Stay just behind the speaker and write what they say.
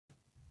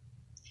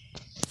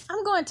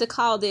I'm going to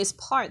call this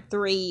part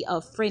 3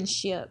 of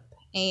friendship.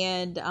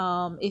 And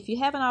if you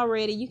haven't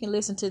already, you can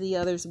listen to the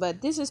others.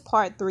 But this is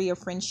part 3 of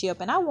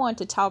friendship. And I want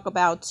to talk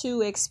about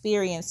 2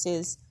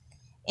 experiences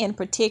in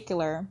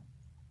particular.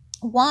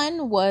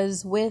 One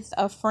was with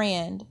a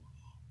friend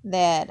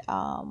that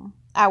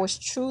I was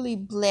truly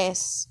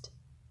blessed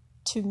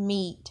to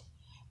meet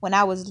when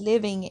I was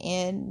living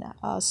in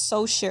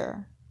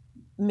Saucier,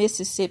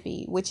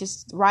 Mississippi, which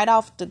is right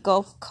off the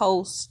Gulf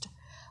Coast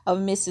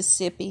of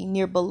Mississippi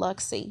near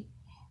Biloxi.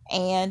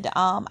 And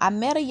I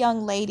met a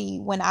young lady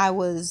when I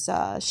was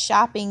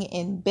shopping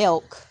in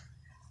Belk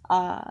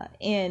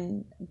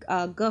in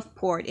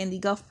Gulfport, in the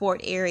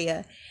Gulfport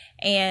area.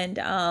 And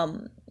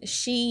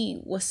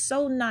she was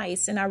so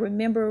nice. And I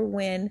remember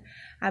when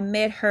I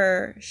met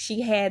her,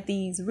 she had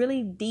these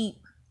really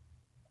deep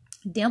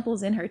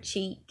dimples in her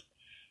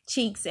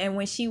cheeks. And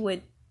when she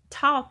would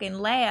talk and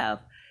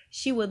laugh,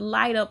 she would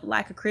light up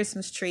like a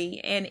Christmas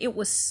tree. And it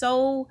was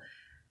so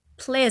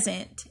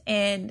pleasant.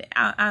 And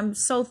I'm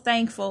so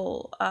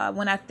thankful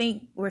when I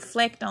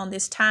reflect on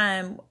this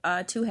time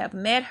to have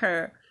met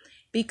her,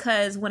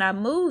 because when I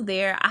moved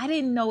there, I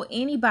didn't know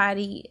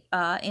anybody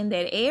in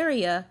that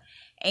area.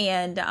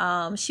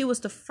 And she was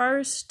the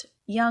first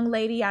young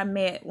lady I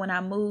met when I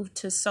moved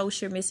to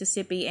Saucier,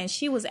 Mississippi. And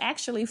she was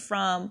actually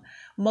from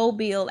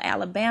Mobile,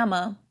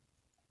 Alabama.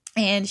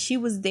 And she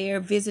was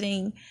there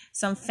visiting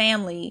some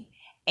family.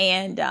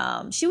 And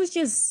she was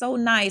just so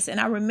nice. And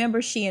I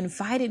remember she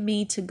invited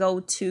me to go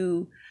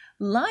to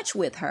lunch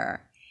with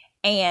her.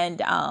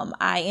 And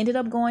I ended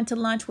up going to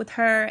lunch with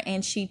her,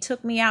 and she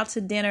took me out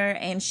to dinner.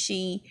 And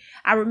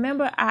I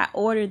remember I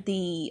ordered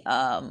the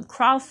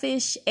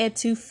crawfish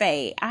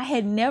etouffee. I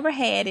had never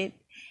had it,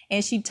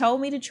 and she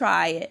told me to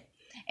try it.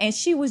 And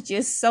she was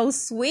just so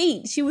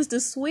sweet. She was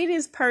the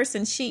sweetest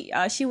person. She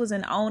was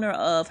an owner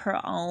of her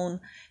own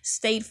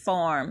State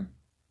Farm.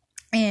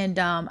 And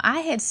I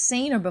had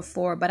seen her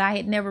before, but I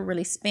had never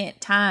really spent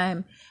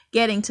time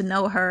getting to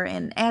know her.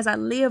 And as I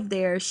lived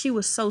there, she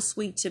was so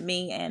sweet to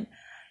me. And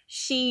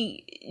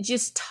she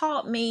just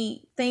taught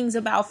me things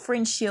about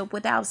friendship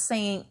without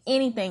saying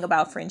anything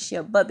about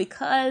friendship. But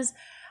because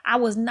I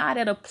was not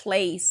at a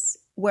place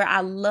where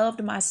I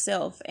loved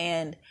myself,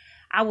 and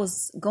I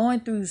was going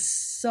through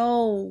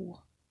so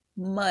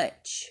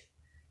much.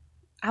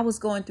 I was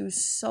going through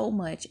so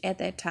much at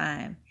that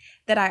time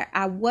that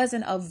I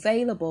wasn't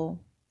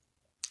available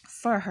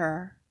for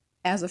her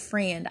as a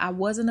friend. I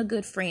wasn't a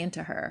good friend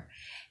to her.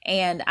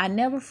 And I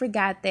never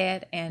forgot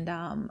that. And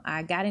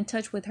I got in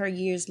touch with her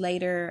years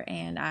later,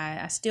 and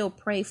I still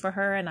pray for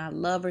her, and I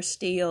love her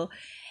still.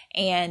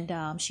 And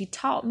she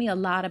taught me a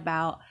lot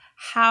about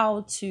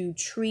how to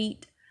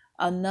treat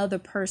another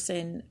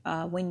person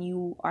when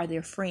you are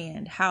their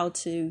friend, how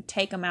to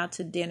take them out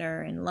to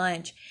dinner and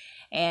lunch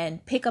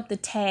and pick up the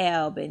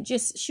tab. And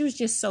she was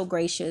just so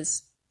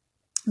gracious,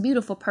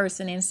 beautiful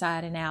person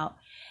inside and out.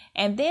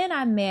 And then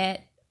I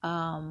met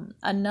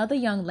another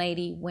young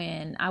lady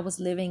when I was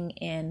living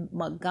in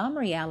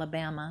Montgomery,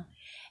 Alabama.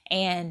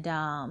 And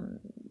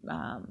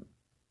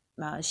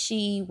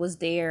she was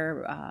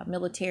their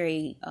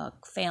military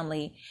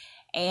family.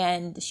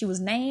 And she was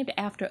named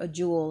after a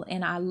jewel.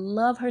 And I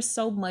love her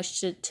so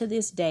much to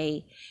this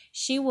day.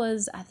 She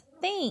was, I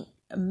think,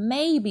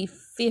 maybe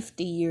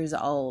 50 years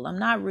old. I'm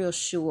not real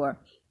sure.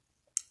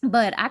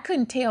 But I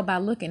couldn't tell by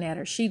looking at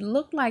her. She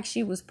looked like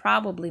she was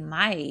probably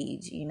my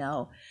age,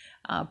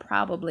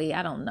 probably,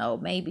 I don't know,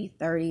 maybe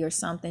 30 or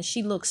something.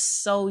 She looked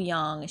so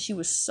young, and she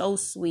was so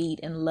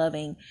sweet and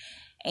loving.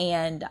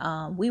 And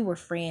we were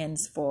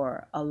friends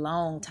for a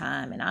long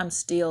time, and I'm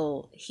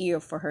still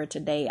here for her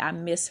today. I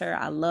miss her.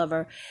 I love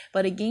her.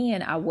 But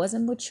again, I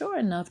wasn't mature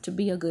enough to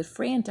be a good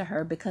friend to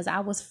her because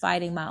I was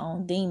fighting my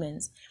own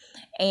demons.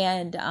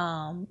 And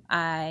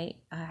I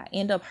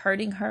end up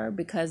hurting her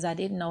because I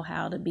didn't know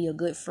how to be a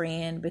good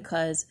friend,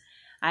 because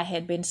I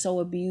had been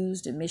so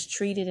abused and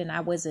mistreated, and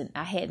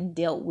I hadn't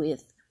dealt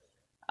with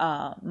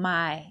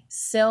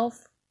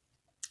myself.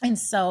 And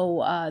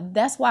so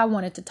that's why I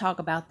wanted to talk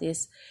about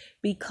this,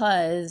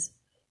 because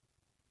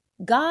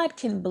God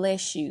can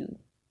bless you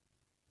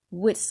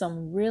with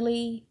some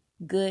really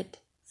good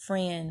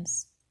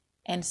friends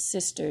and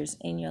sisters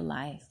in your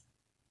life.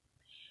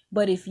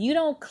 But if you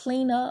don't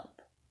clean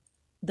up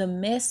the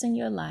mess in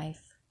your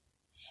life,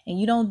 and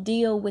you don't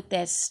deal with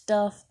that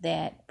stuff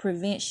that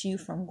prevents you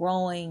from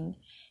growing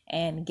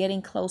and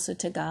getting closer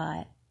to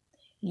God,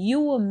 you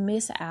will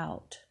miss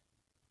out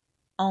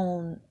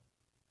on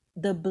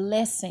the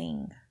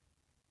blessing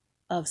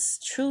of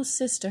true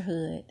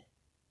sisterhood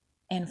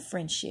and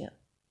friendship.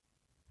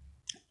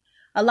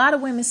 A lot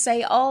of women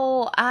say,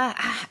 "Oh,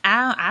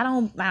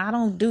 I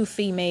don't do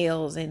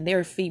females," and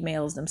they're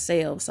females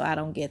themselves, so I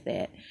don't get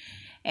that.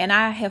 And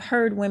I have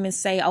heard women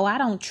say, "Oh, I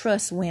don't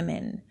trust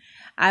women."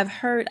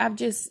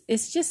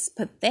 It's just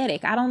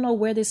pathetic. I don't know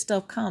where this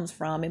stuff comes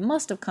from. It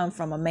must have come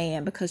from a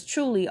man, because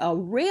truly a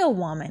real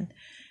woman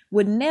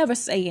would never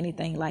say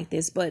anything like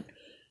this. But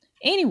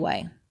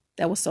anyway,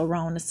 that was so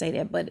wrong to say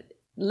that. But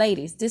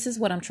ladies, this is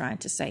what I'm trying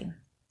to say.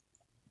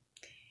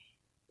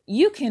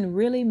 You can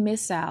really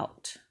miss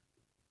out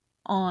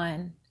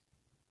on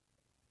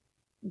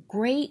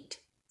great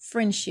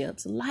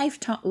friendships,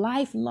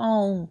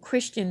 lifelong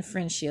Christian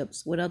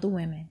friendships with other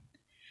women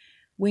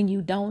when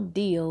you don't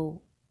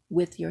deal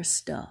with your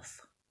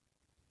stuff.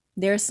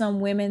 There are some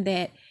women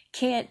that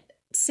can't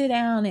sit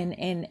down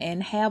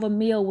and have a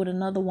meal with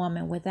another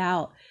woman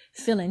without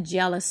feeling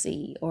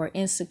jealousy or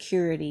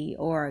insecurity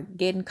or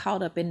getting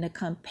caught up in the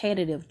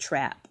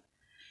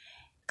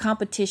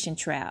competition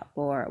trap,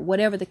 or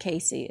whatever the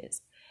case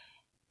is,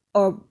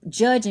 or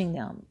judging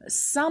them.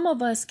 Some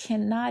of us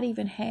cannot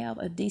even have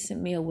a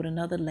decent meal with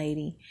another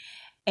lady.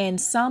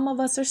 And some of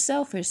us are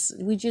selfish.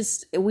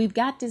 We've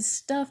got this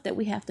stuff that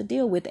we have to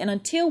deal with. And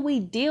until we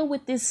deal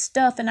with this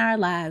stuff in our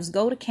lives,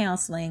 go to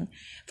counseling.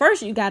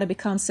 First, you got to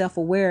become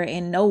self-aware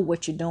and know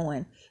what you're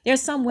doing.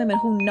 There's some women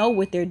who know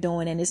what they're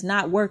doing and it's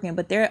not working,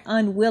 but they're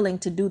unwilling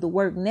to do the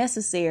work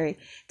necessary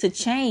to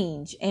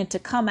change and to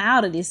come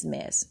out of this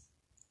mess.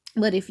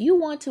 But if you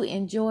want to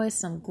enjoy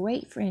some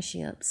great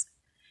friendships,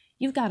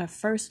 you've got to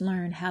first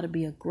learn how to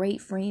be a great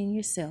friend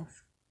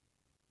yourself.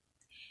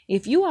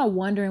 If you are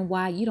wondering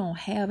why you don't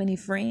have any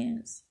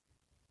friends,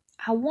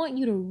 I want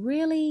you to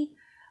really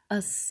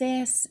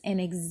assess and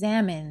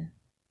examine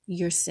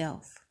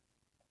yourself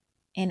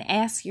and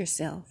ask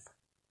yourself,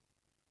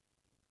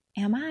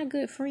 am I a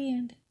good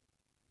friend?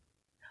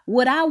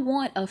 Would I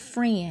want a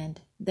friend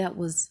that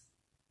was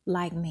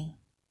like me?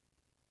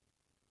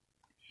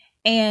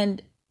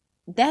 And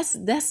that's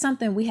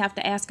something we have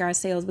to ask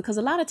ourselves, because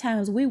a lot of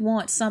times we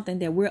want something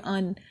that we're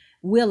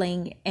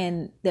unwilling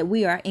and that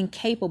we are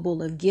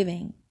incapable of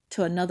giving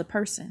to another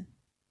person.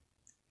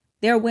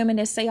 There are women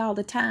that say all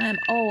the time,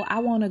 oh, I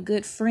want a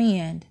good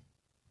friend,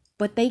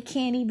 but they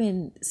can't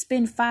even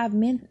spend 5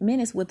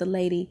 minutes with a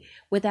lady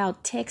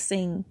without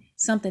texting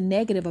something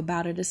negative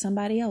about her to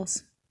somebody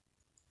else.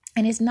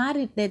 And it's not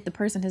that the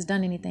person has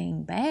done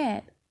anything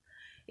bad.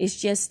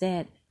 It's just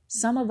that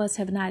some of us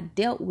have not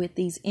dealt with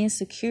these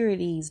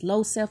insecurities,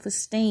 low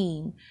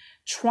self-esteem,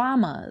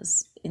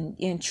 traumas,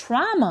 and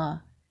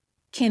trauma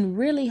can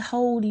really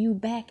hold you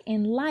back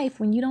in life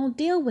when you don't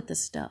deal with the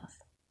stuff.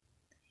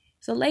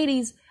 So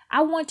ladies,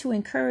 I want to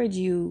encourage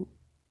you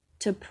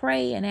to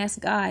pray and ask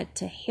God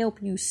to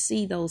help you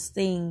see those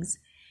things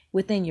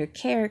within your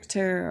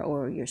character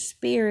or your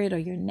spirit or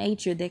your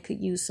nature that could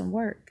use some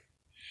work.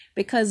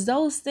 Because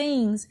those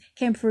things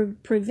can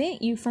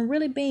prevent you from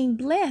really being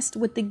blessed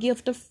with the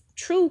gift of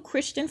true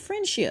Christian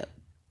friendship.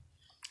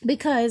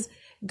 Because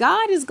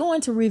God is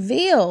going to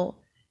reveal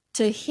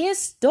to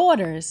his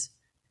daughters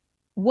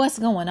what's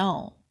going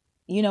on.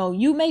 You know,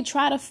 you may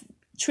try to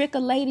trick a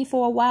lady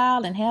for a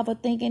while and have her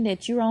thinking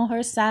that you're on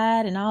her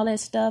side and all that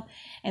stuff,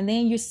 and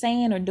then you're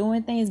saying or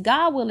doing things.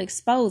 God will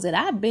expose it.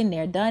 I've been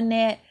there, done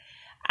that.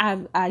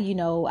 I've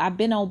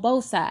been on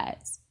both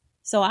sides.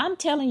 So I'm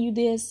telling you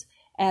this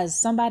as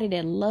somebody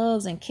that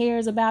loves and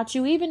cares about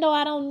you, even though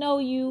I don't know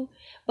you,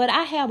 but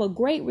I have a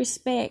great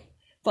respect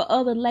for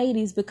other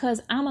ladies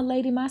because I'm a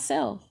lady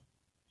myself.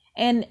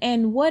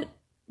 And what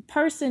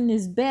person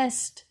is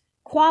best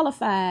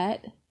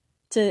qualified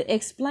to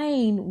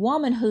explain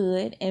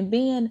womanhood and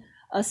being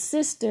a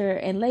sister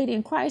and lady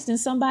in Christ than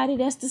somebody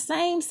that's the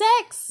same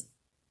sex?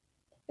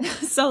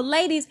 So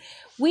ladies,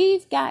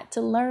 we've got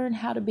to learn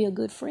how to be a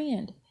good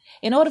friend.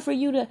 In order for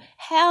you to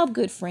have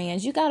good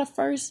friends, you got to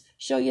first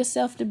show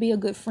yourself to be a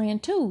good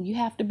friend too. You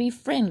have to be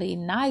friendly,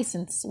 nice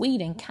and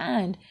sweet and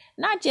kind,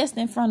 not just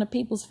in front of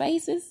people's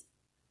faces.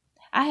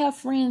 I have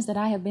friends that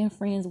I have been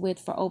friends with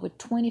for over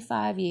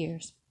 25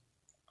 years.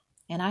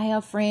 And I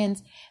have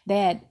friends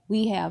that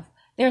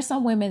there are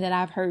some women that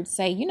I've heard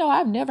say,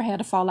 I've never had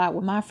a fallout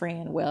with my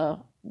friend.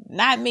 Well,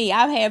 not me.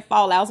 I've had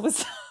fallouts with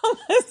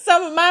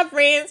some of my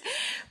friends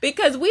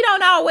because we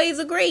don't always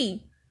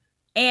agree.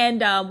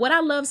 And what I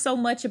love so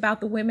much about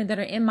the women that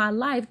are in my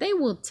life, they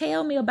will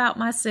tell me about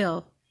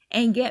myself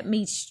and get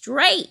me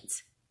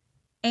straight.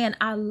 And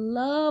I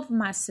love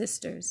my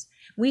sisters.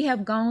 We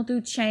have gone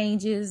through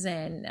changes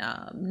and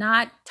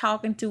not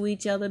talking to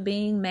each other,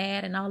 being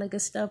mad and all that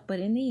good stuff. But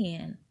in the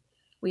end,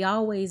 we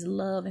always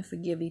love and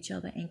forgive each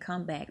other and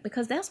come back,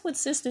 because that's what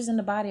sisters in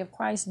the body of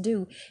Christ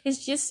do.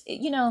 It's just,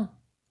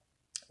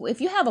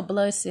 if you have a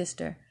blood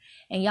sister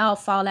and y'all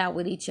fall out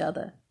with each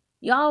other,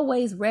 you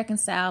always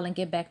reconcile and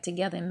get back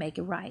together and make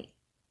it right.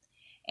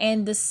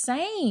 And the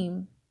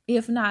same,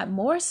 if not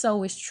more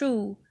so, is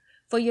true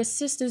for your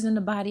sisters in the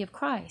body of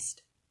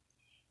Christ.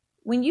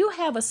 When you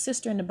have a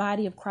sister in the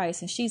body of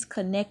Christ and she's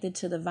connected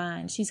to the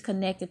vine, she's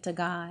connected to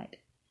God,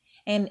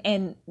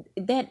 and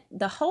that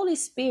the Holy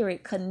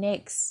Spirit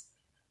connects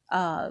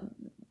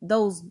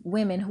those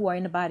women who are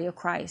in the body of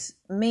Christ.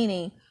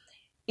 Meaning,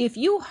 if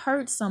you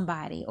hurt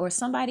somebody or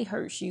somebody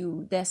hurts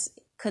you that's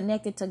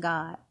connected to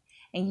God,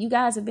 and you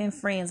guys have been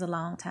friends a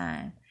long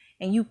time,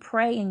 and you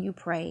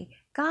pray,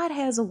 God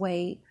has a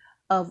way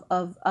of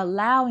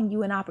allowing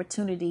you an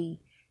opportunity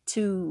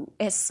to,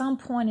 at some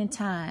point in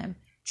time,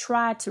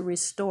 try to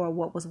restore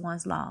what was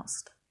once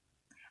lost.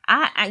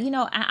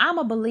 I'm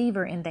a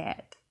believer in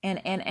that.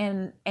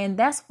 And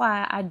that's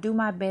why I do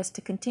my best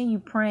to continue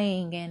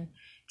praying and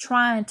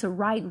trying to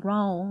right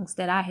wrongs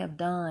that I have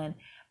done,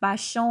 by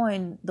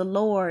showing the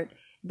Lord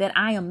that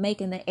I am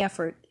making the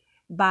effort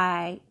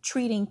by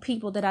treating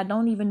people that I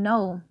don't even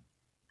know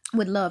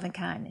with love and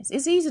kindness.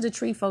 It's easy to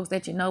treat folks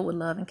that you know with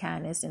love and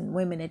kindness, and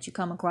women that you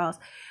come across.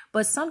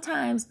 But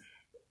sometimes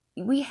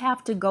we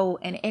have to go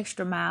an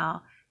extra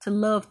mile to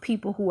love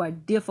people who are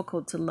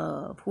difficult to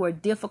love, who are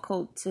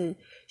difficult to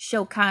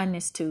show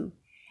kindness to.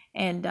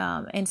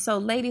 And so,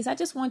 ladies, I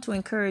just want to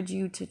encourage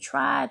you to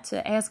try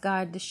to ask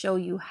God to show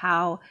you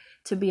how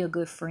to be a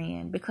good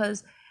friend,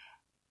 because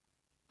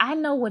I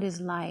know what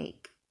it's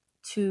like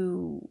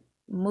to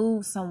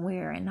move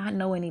somewhere and not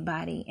know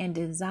anybody and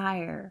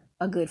desire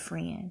a good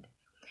friend.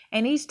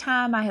 And each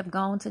time I have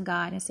gone to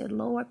God and said,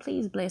 Lord,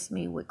 please bless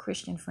me with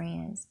Christian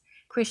friends,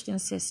 Christian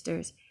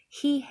sisters,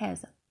 He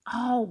has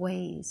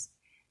always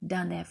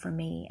done that for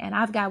me. And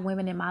I've got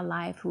women in my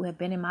life who have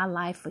been in my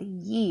life for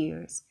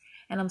years,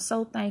 and I'm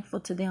so thankful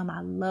to them.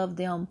 I love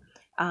them.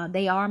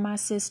 They are my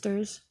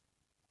sisters.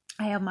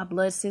 I have my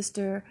blood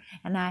sister,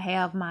 and I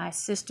have my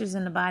sisters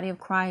in the body of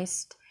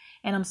Christ.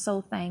 And I'm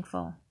so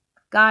thankful.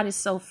 God is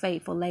so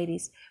faithful,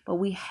 ladies, but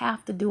we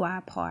have to do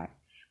our part.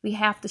 We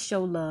have to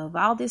show love.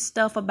 All this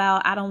stuff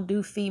about I don't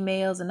do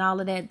females and all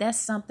of that, that's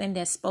something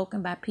that's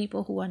spoken by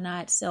people who are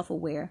not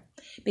self-aware.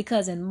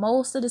 Because in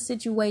most of the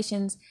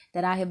situations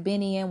that I have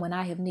been in when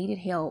I have needed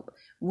help,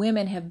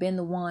 women have been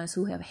the ones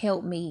who have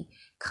helped me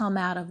come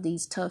out of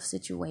these tough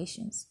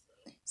situations.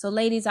 So,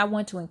 ladies, I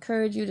want to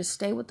encourage you to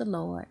stay with the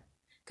Lord.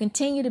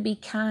 Continue to be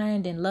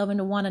kind and loving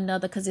to one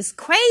another, because it's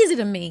crazy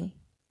to me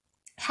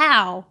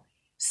how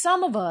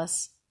some of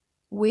us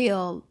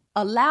will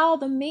allow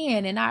the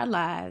men in our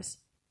lives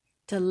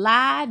to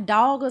lie,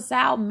 dog us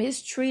out,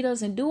 mistreat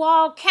us, and do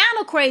all kind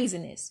of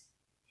craziness.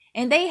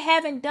 And they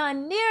haven't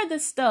done near the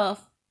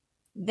stuff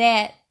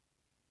that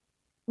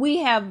we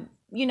have,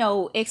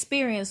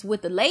 experienced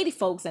with the lady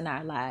folks in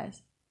our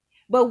lives.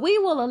 But we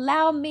will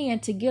allow men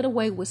to get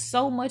away with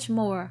so much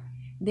more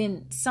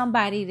than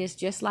somebody that's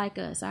just like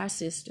us, our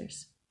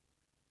sisters.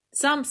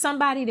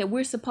 Somebody that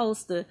we're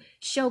supposed to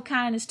show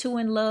kindness to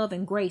and love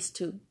and grace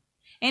to.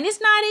 And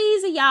it's not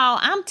easy, y'all.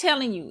 I'm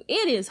telling you,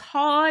 it is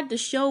hard to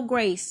show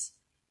grace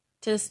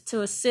to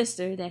a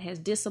sister that has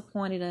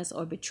disappointed us,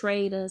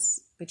 betrayed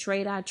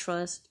our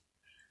trust.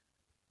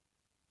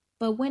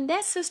 But when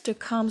that sister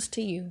comes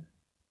to you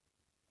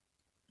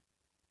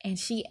and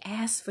she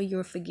asks for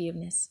your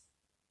forgiveness,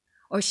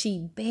 or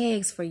she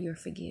begs for your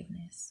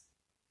forgiveness,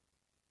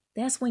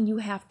 that's when you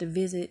have to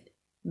visit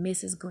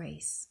Mrs.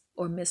 Grace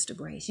or Mr.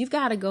 Grace. You've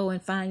got to go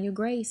and find your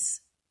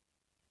grace,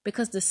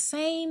 because the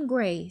same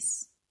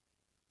grace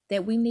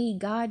that we need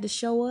God to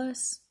show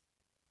us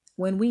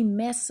when we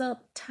mess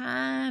up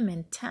time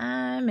and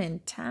time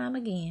and time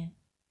again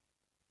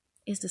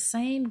is the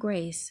same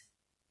grace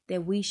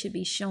that we should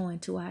be showing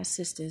to our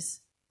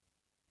sisters.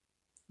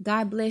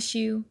 God bless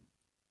you.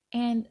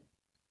 And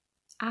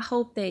I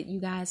hope that you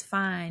guys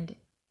find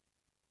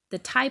the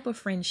type of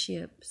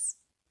friendships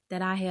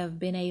that I have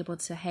been able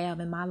to have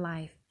in my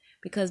life,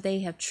 because they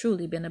have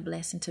truly been a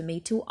blessing to me.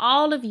 To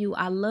all of you,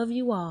 I love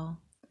you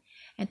all.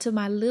 And to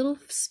my little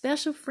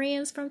special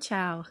friends from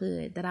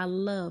childhood that I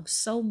love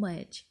so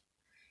much,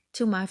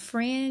 to my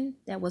friend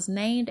that was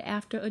named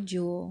after a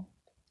jewel,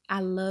 I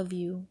love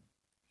you.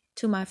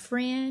 To my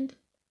friend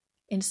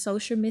in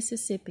Social,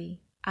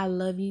 Mississippi, I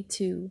love you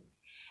too.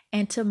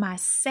 And to my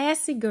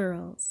sassy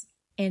girls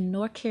in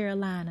North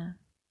Carolina,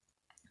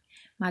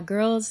 my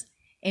girls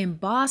in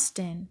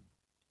Boston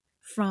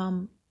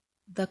from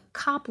the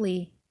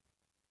Copley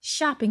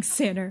Shopping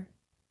Center,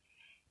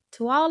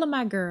 to all of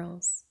my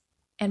girls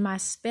and my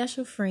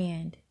special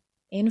friend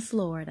in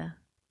Florida,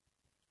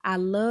 I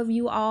love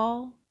you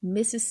all.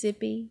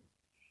 Mississippi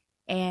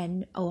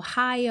and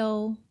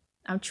Ohio.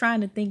 I'm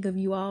trying to think of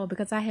you all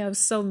because I have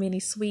so many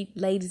sweet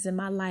ladies in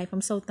my life.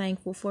 I'm so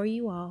thankful for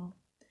you all.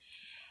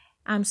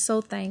 I'm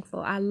so thankful.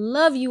 I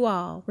love you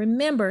all.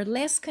 Remember,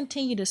 let's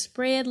continue to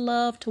spread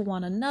love to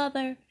one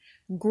another,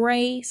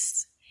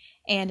 grace.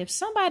 And if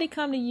somebody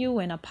come to you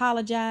and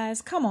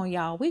apologize, come on,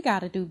 y'all. We got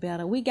to do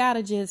better. We got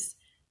to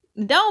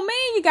don't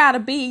mean you got to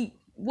be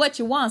what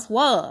you once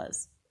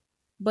was.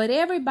 But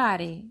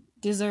everybody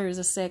deserves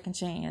a second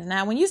chance.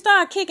 Now, when you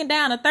start kicking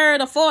down a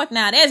third or fourth,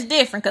 now that's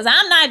different, because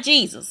I'm not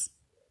Jesus.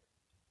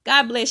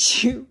 God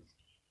bless you.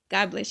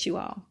 God bless you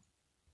all.